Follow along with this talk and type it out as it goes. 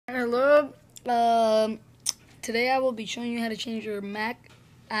Hello. Um, Today I will be showing you how to change your Mac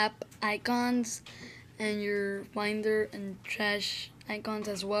app icons and your Finder and Trash icons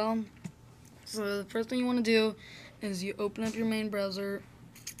as well. So the first thing you want to do is you open up your main browser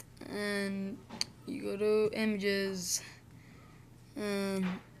and you go to Images and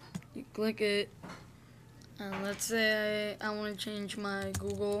you click it. And let's say I want to change my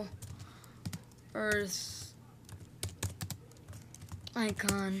Google Earth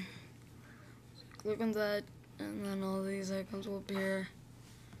icon. Click on that, and then all these icons will appear,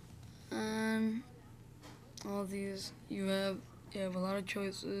 and all these you have a lot of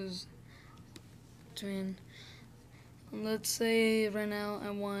choices between. And let's say right now I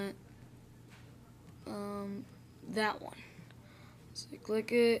want that one, so you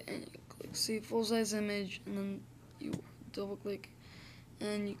click it and you click see full size image, and then you double click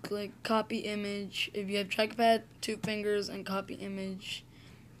and you click copy image. If you have trackpad, 2 fingers, and copy image,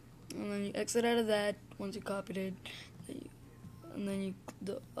 and then you exit out of that once you copied it, and then you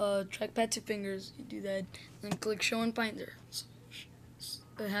the trackpad 2 fingers, you do that, then click show in Finder. So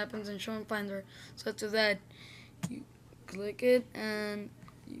it happens in show in Finder. So after that, you click it and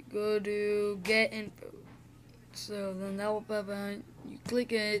you go to get info. So then that will pop out. You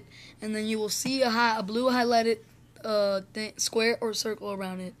click it, and then you will see a blue highlighted square or circle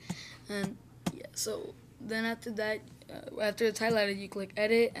around it. And yeah, so then after that, after it's highlighted, you click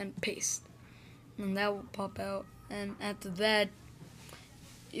edit and paste, and that will pop out. And after that,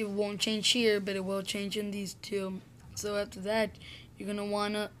 it won't change here, but it will change in these two. So after that, you're gonna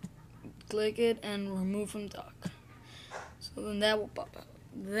wanna click it and remove from dock. So then that will pop out.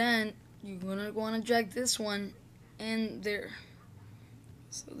 Then you're gonna wanna drag this one in there.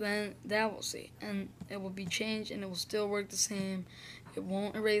 So then that will see, and it will be changed, and it will still work the same. It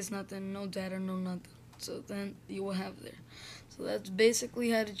won't erase nothing, no data, no nothing. So then you will have there. So that's basically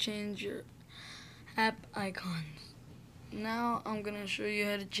how to change your app icons. Now I'm gonna show you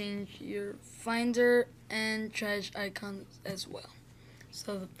how to change your Finder and Trash icons as well.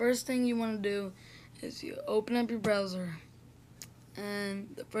 So the first thing you want to do is you open up your browser, and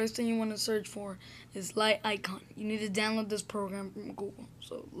the first thing you want to search for is Light Icon. You need to download this program from Google.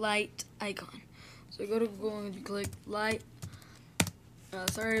 So Light Icon. So go to Google and you click Light.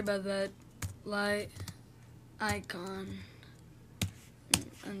 Sorry about that. Light Icon.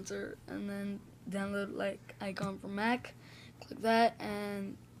 Enter, and then download Light Icon for Mac. Click that,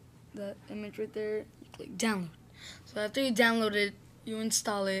 and that image right there, you click download. So after you download it, you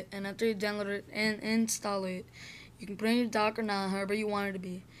install it, and after you download it and install it, you can put it in your dock or not, however you want it to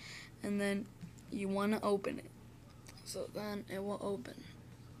be, and then you want to open it. So then it will open,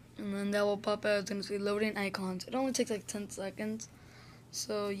 and then that will pop out. It's going to say loading icons. It only takes like 10 seconds,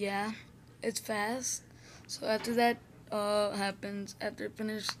 so yeah, it's fast. So after that happens, after it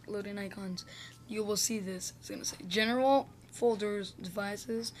finishes loading icons, you will see this. It's going to say general, folders,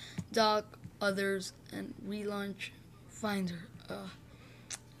 devices, dock, others, and relaunch Finder.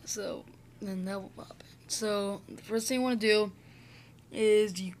 So then that will pop in. So the first thing you want to do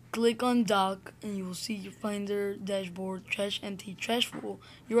is you click on dock, and you will see your Finder dashboard, trash empty, trash full,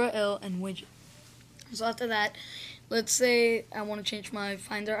 URL, and widget. So after that, let's say I want to change my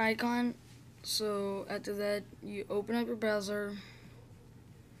Finder icon. So after that, you open up your browser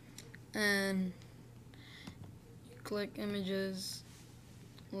and you click images.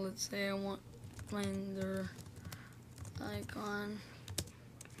 Let's say I want Finder icon.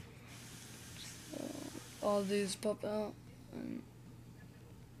 So all these pop out,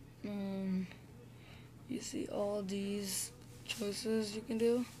 and you see all these choices you can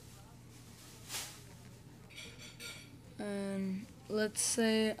do. And let's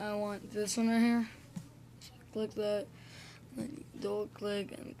say I want this one right here. So click that, then you double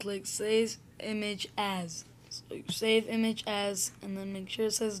click and click save image as. So you save image as, and then make sure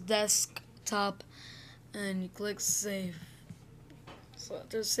it says desktop, and you click save. So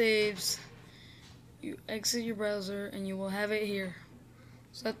after it saves, you exit your browser and you will have it here.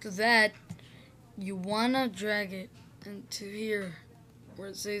 So after that, you wanna drag it into here where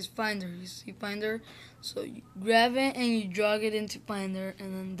it says Finder. You see Finder? So you grab it and you drag it into Finder,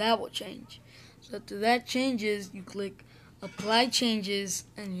 and then that will change. So after that changes, you click apply changes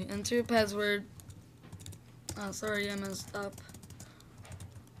and you enter your password. Sorry, I messed up.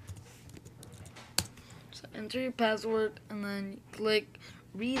 So enter your password and then you click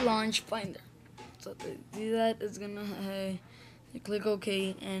relaunch Finder. So to do that, it's gonna you click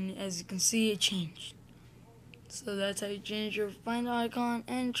OK, and as you can see, it changed. So that's how you change your Finder icon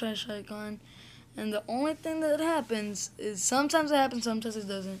and Trash icon. And the only thing that happens is, sometimes it happens, sometimes it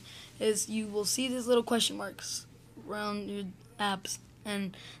doesn't, is you will see these little question marks around your apps.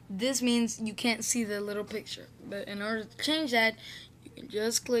 and this means you can't see the little picture. But in order to change that, you can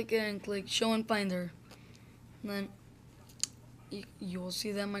just click it and click Show in Finder. And then you will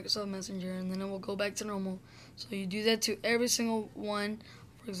see that Microsoft Messenger, and then it will go back to normal. So you do that to every single one.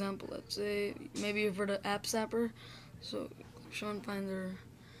 For example, let's say maybe you've heard of App Zapper. So Show in Finder,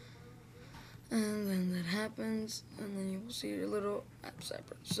 and then that happens, and then you will see your little App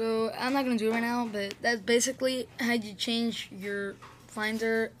Zapper. So I'm not going to do it right now, but that's basically how you change your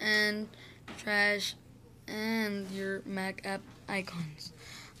Finder and Trash and your Mac app icons.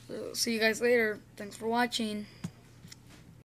 So see you guys later. Thanks for watching.